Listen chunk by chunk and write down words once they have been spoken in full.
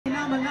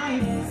my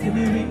life. See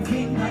me ring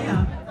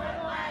finger.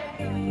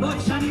 But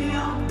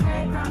Shaniel,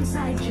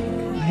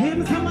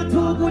 him come a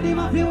too good, him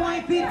a fi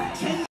wife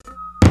it.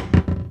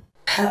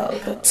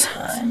 Pelpa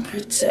time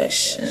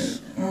protection.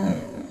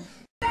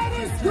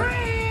 Ladies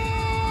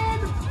scream!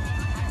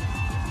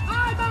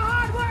 I'm a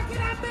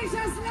hard-working,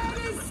 ambitious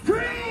ladies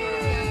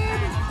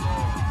scream!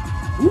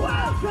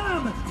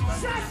 Welcome,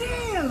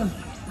 SHANIEL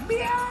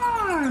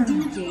MUIR!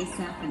 DJ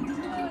Second.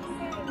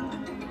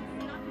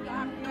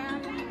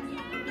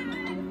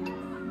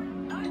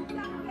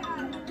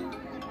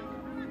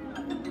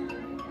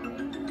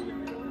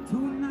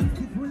 Too nice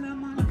to pull a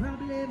man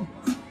problem.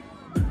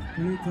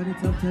 Turn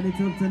it up, turn it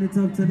up, turn it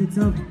up, turn it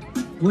up.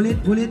 Pull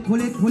it, pull it,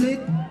 pull it, pull it,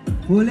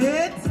 pull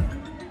it.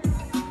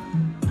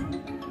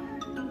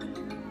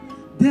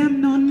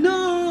 Them no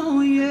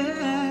know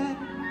yet.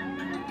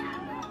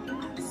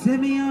 Say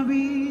me a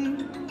real.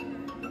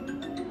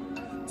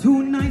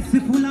 Too nice to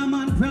pull a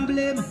man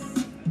problem.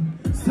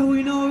 So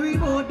we know worry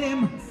about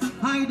them.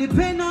 I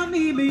depend on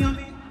me, me and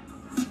me.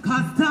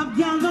 Cause top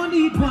girl don't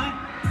need one.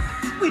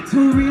 We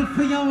too real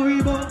for your worry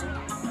about.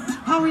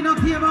 How we not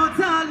care about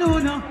all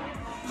no.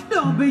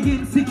 Don't be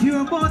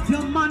insecure about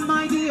your man,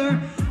 my dear.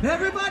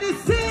 Everybody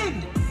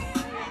sing.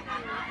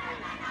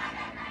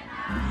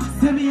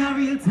 Say me a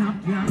real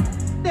top girl.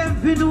 Them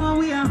fi know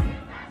we are.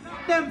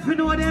 Them fi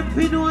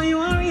know you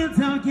a real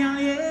top girl,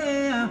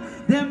 yeah.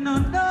 Them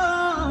not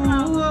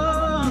know.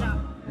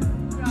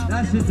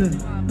 That's it.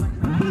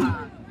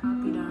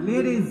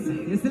 Ladies,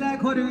 you see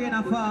like how the rain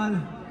a fall.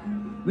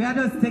 We are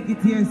just take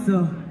it here,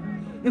 so.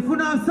 If you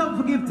don't have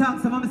something to give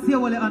thanks, I'm going to say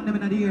all on them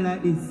in the ear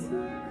like this.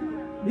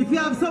 If you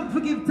have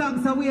something to give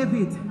thanks, I wave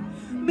it.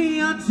 Me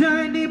a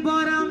journey,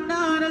 but I'm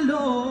not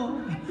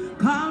alone.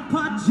 Call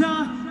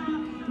Pacha.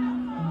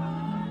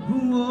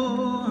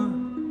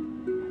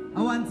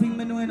 One thing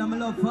me knowing I'm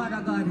love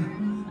Father God.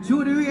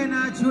 Through the rain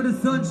or through the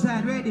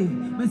sunshine, ready?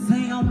 Me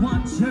say I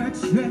want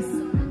church dress.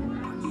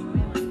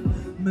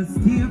 Me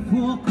stay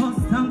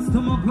focused thanks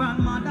to my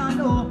grandmother,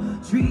 though.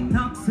 3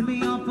 talks to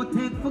me off for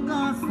take for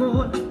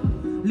gospel.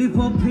 Live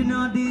up in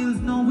our deals,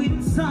 now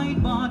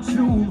inside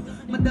bathroom.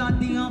 My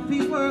daddy off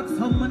he works,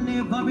 so I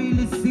never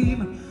really see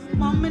him.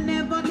 Mommy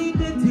never did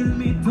it till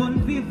me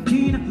turn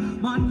 15.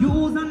 Man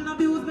use and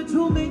abuse me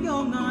through me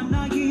young and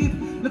naive.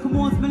 Look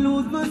most me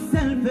lose my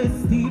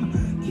self-esteem.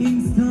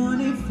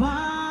 Kingston if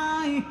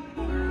I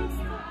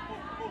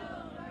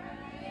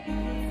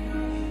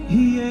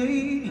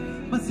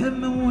myself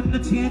me want to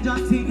change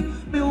that thing.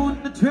 Me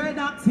want to trade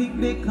that thing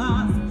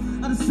because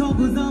of the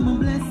struggles of my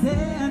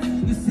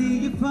blessing. You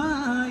see if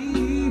I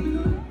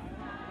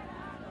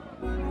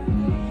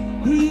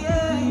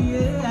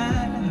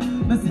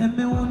myself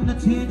me want to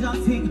change that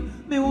thing.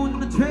 Me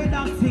want to trade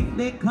that thing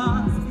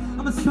because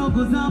of my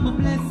struggles of my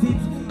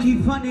blessings.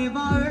 If I never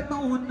hurt, I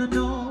want to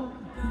know.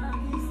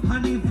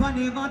 And if I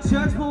never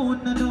church, I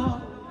want to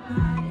know.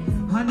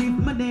 And if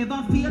me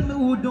never feel me,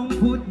 who don't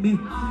put me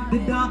the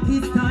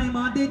darkest time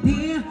of the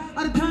day,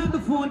 or the time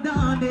before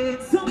dawn.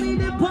 So me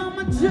them on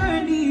my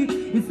journey,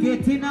 it's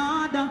getting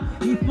harder.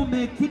 If me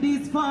make it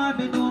this far,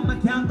 me know me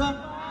can't go.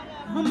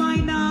 My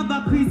mind have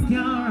a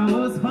Christian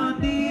house for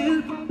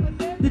deal.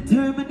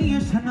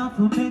 Determination of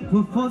to make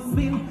we first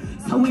meal.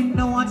 So we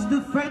know watch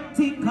the friend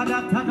think of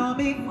that I know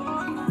me.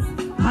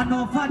 I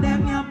know for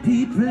them young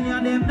people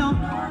and them know.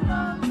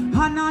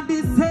 And not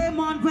the same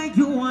one where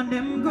you and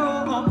them grow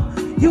up.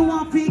 You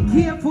want to be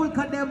careful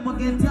cause them will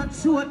get your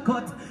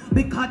shortcut.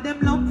 Because them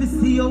love to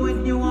see you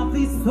when you want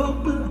to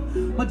suffer.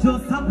 But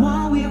just a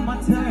one way my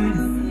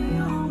turn.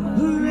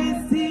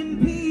 Rest in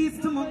peace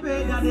to my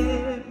brother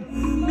there.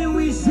 Me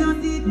wish you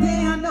did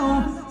day I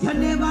know. You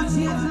never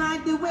change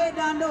like the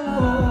weather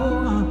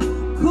know.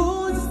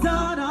 Could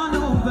start all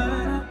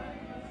over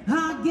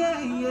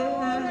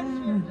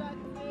again.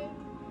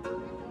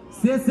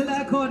 Say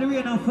like how the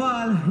rain and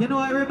fall. You know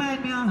I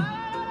remind me of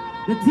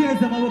the tears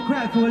that I will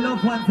cry for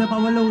loved ones that I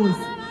will lose.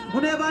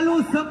 You never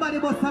lose somebody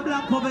but a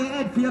blank over your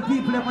head for your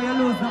people that you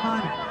lose them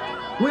man.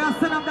 We are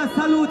sending up the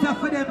salute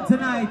for them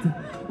tonight.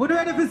 You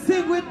ready to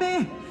sing with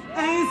me?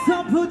 Ain't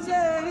some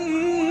project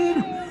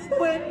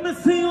when me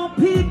see you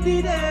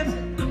pity them.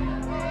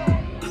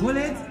 Pull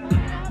it.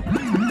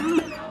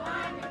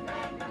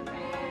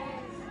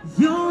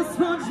 Your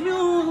sponge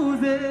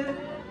music.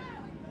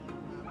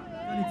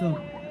 Turn it up.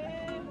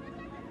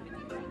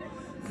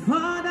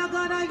 Father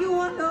God, are you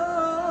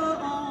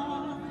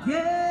alone?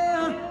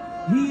 Yeah.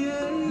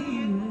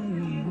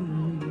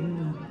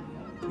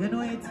 You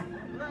know it?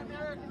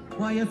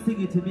 Why you sing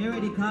it to me?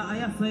 Ready? Cause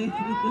I saw it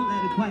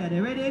like the choir. They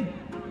ready?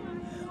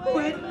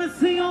 When me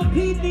see you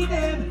pity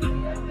them,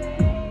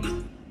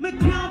 me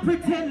can't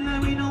pretend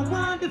like we don't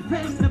want to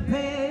defend the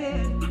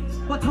pain.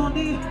 But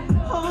only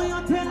how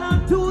you tell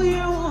a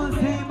 2-year-old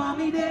say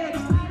mommy dead.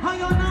 How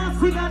you not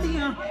see that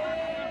here?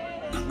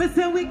 Me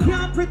say we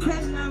can't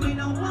pretend that we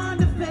don't want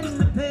to defend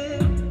the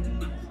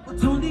pain.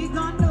 But only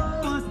God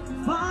knows.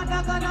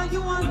 Father God, are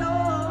you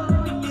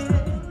alone?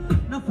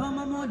 Yeah. No for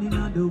my money,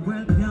 now the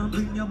world can't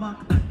bring you back.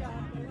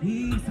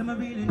 He said me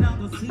really not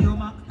gonna see you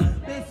back.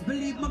 Best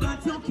believe me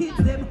got your kids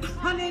them.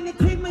 And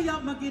anything me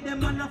have, me give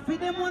them. And I feed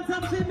them once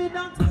I feel me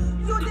that.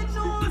 You didn't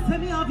know, say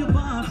me have your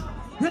back.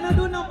 Then I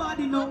do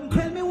nobody know.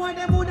 Tell me why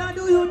them woulda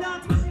do you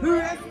that.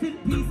 Rest in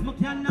peace, me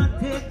cannot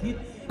take it.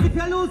 If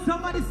you lose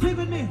somebody, stay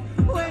with me.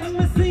 When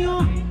me see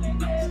you,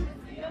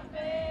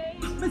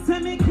 me say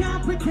me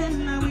can't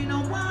pretend that we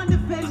don't want to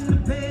defend the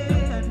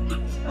pain.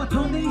 But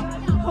only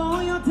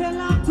how you tell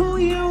her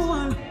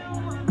 2-year-old,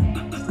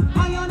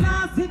 how you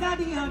not see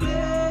daddy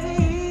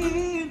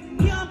again.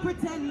 Can't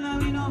pretend that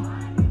we know,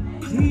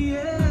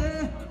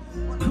 yeah.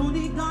 But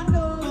only God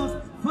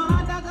knows,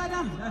 Father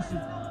God, that's it.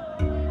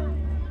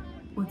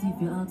 What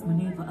if you ask me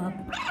never up?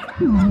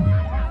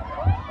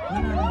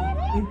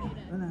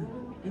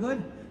 You good?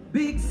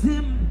 Big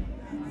Sim,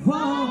 whoa,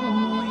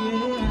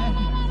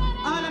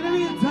 yeah. All of the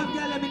real top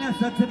girl, let me know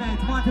tonight.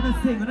 Want to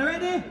sing, you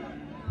ready?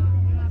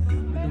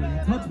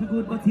 Touch me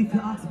good, but if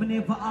you ask me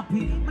never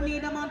happy. I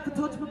need a man to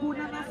touch me good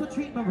and also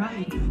treat me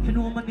right. You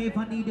know me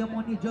never need your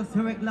money, just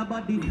a regular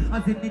body.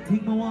 As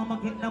anything me want,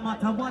 me get no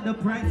matter what the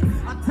price.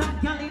 I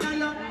top girl in a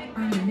young.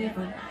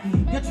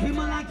 You treat me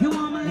like you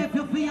want me, if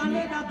you feel a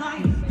leather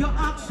guy. Your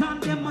action,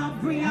 them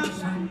have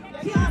reaction.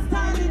 Can't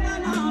stand it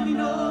and harm me,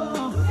 no.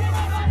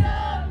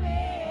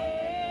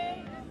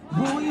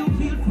 How you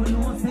feel for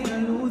no say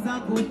you lose a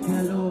good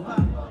girl over.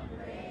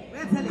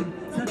 We're telling,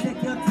 so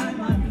take your time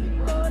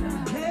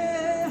and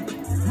hey,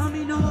 I'm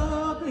in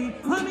ugly,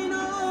 I'm in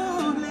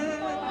ugly.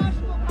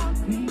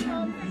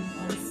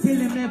 Still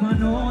him never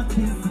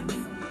notice.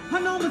 I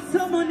know me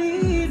someone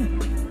need.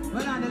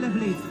 Well on the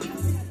level it.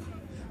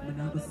 But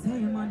I go say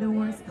him on the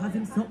worst, cause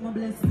him something my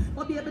bless.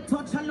 But baby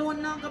touch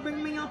alone now gonna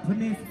bring me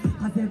happiness.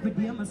 Cause every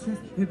day I'm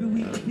stressed, every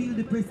week I feel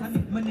depressed. And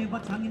if me never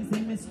trying him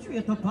send me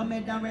straight up and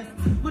make the rest.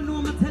 But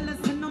no me tell us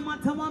no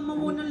matter what me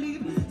wanna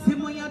leave. See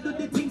when you do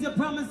the things you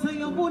promise so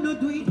you wanna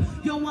do it.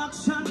 Your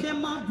action,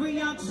 them have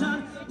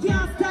reaction.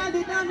 Can't stand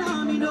it and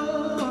harm me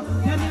no.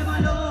 You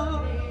never know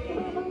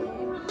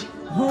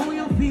how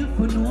you feel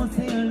for no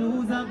say you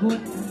lose a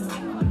good.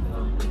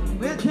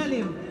 We'll tell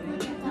him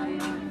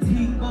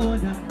think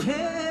about that.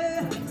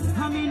 Hey,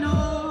 I'm in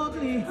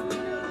ugly.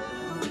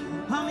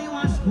 I'm in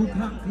wash, cook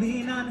and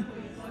clean and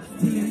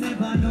still you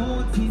never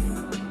notice.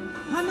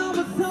 I know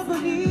my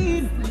someone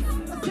need.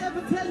 I said,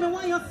 tell me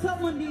why you're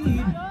someone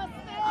need. I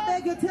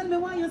beg you, tell me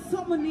why you're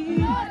someone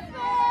need.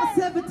 I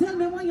said, tell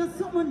me why you're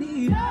someone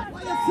need.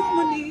 Why you're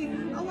someone need.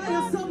 Why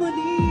you're someone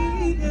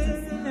need.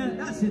 Yeah,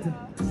 that's it.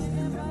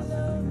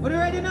 Are you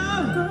ready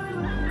now?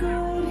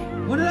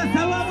 What did I say?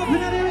 I'm up in the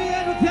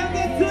rain. We can't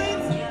get to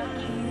it.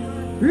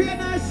 Rain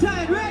or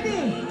shine, ready?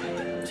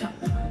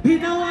 You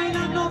know I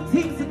have no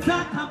things to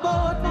talk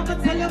about. Mama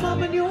tell your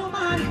mama new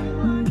man.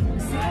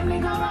 Say me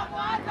go up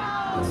what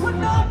now? But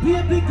no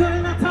baby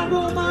girl, not a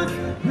romance.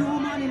 New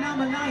man in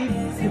my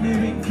life. See me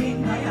ring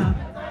finger, yeah.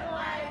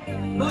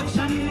 But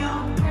Shaniel,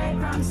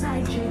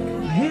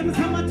 him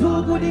some a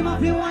too good, him a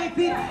fi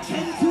wifey.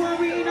 Into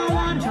arena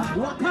one,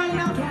 what kind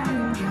of?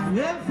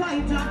 If I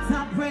drops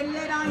up red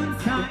leather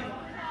inside.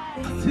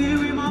 Swear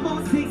him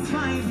about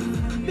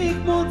 6'5".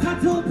 Big mouth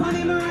tattoo on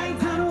him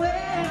right hand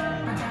way.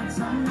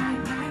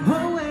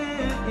 Oh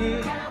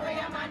way.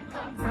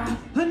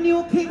 A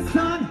new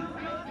Kingston.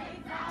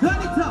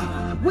 Turn it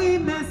up. We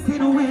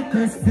messing with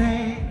this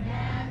thing.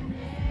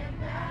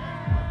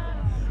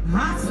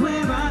 I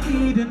swear I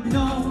didn't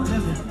know.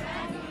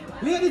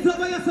 Ladies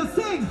over here, so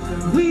sing.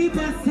 We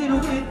messing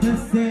with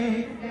this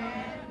thing.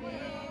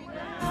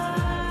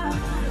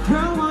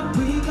 Girl, what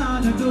we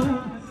gonna do?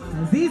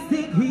 He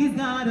think he's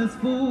got us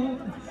fooled.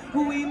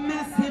 We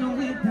messing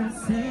with the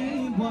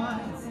same boy.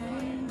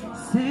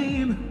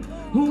 Same.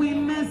 We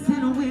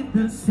messing with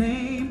the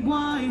same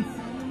boy.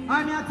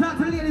 Alright, me I talk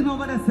to the ladies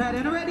over the side.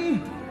 Ain't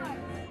ready?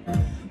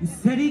 You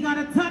said he got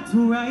a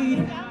tattoo,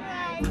 right?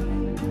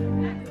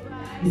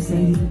 You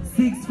say he's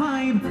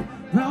 6'5",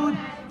 round.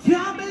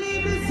 Can't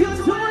believe this, you're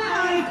so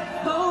right.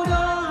 Hold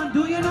on,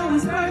 do you know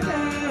his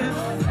birthday?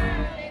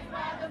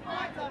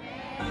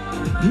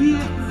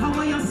 Yeah,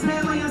 how you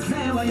say, what you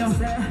say, what you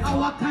say?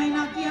 What kind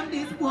of game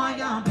this boy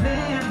you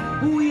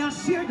playing? We are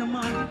share the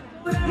man.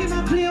 He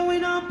not play, we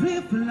not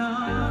play for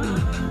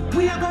long.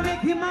 We are gonna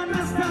make him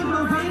understand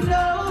what we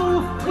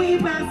know. We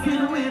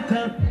messing with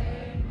him.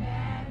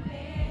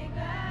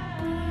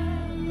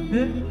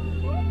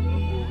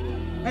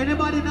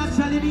 Anybody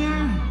natural in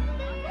here?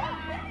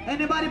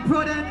 Anybody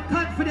proud and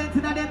confident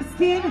in them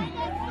skin?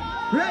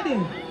 Ready?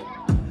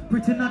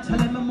 Pretty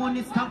natural and my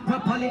money stack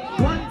properly.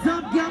 One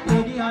top gang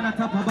ready on the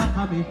top of back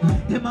of me.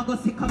 Them a go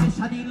sick of me,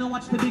 SHANIEL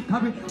watch the big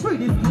carry.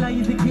 Pretty skill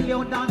easy kill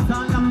you dance and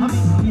lock of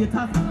me.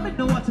 Haters, me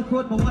no watch the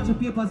crowd, but watch the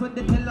papers. When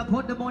they tell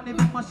about the money,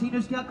 big machine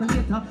is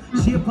calculator,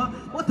 shaper.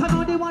 But I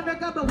know they want to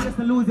grab the waist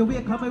and lose your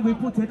way. Come and we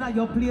put it at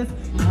your place.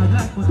 Hard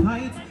like my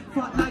tight,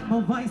 fat like my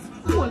vice.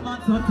 Old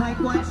man so tight,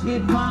 one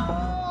shaper.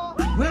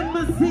 When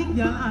me sing,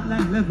 y'all act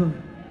like level.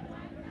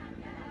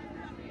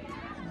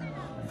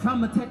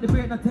 From me take the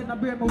break, not take no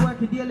break, me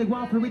working daily, go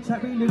on for rich, I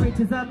really rich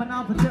is all, man,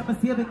 I'm for check, me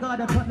saving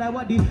God, I cut like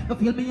what you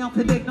feel me off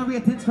to take no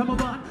ratings from a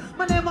band.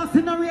 Man, never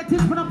see no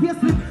ratings for no pay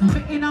slip,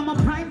 me in on my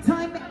prime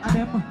time, me and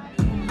them.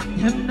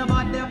 Them the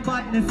bad, them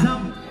badness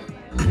up.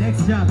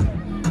 Next job.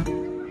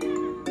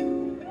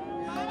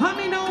 I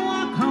mean no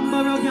one come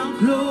borrow your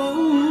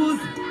clothes.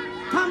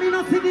 I mean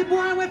no see the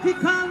boy when he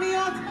call me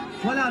out.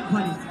 Hold on,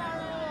 funny.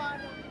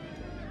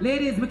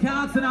 Ladies, we can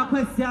answer that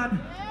question.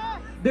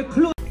 The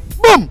clothes.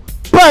 Boom!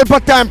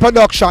 Pelpa Time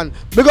Production.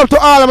 Big up to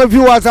all of my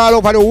viewers all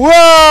over the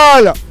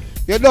world.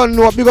 You don't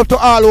know. Big up to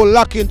all who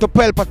lock into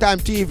Pelpa Time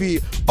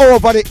TV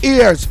over the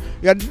years.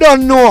 You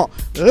don't know.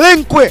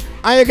 Link with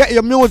and you get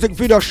your music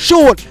video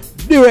shoot,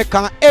 direct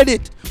and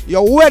edit.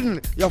 Your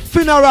wedding, your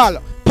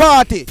funeral,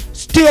 party,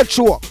 stage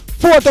show,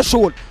 photo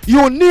shoot,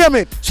 you name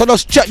it. So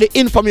just check the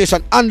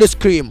information on the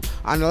screen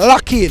and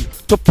lock in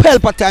to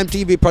Pelpa Time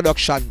TV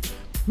Production.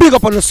 Big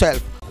up on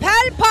yourself.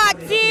 Pelpa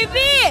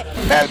TV!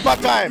 Pelpa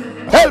Time!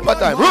 Pelpa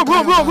Time! Room!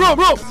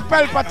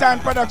 Pelpa Time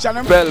Production.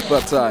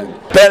 Pelpa Time.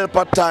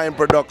 Pelpa Time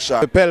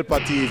Production. Pelpa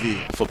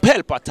TV. For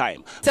Pelpa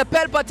Time. It's a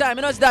Pelpa Time,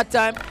 you know it's that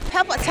time.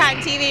 Pelpa Time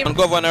TV. I'm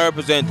governor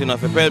representing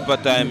of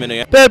Pelpa Time, you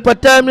know. Pelpa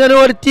Time, you know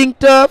what the thing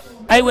tough?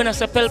 I when I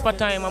say Pelpa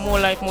Time, I'm more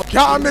like more.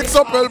 Can't mix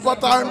up Pelpa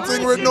Time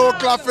thing with no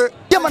coffee.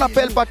 Yeah, man, a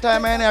Pelpa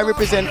Time, and I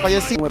represent for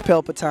your scene with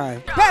Pelpa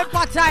Time.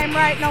 Pelpa Time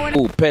right now.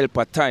 Oh,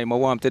 Pelpa Time, I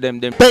want to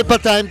them.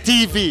 Pelpa Time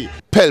TV.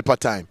 Pelpa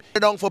Time. You're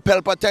down for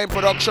Pelpa Time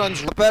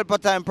Productions. Pelpa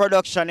Time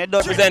Production, it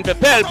does Represent for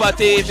Pelpa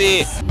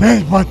TV.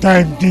 Pelpa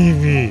Time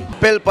TV.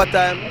 Pelpa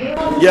Time.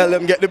 Yeah, let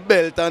them get the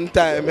belt on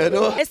time, you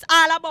know. It's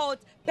all about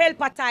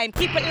Pelpa Time.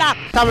 Keep it locked.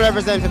 Time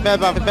represent for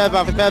Pelpa,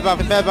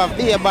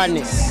 the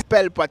badness.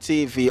 Pelpa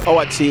TV,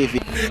 our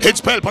TV.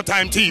 It's Pelpa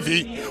Time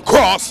TV.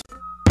 Cross.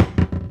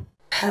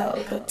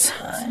 Pelpa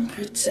Time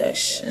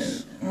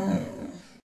Protection.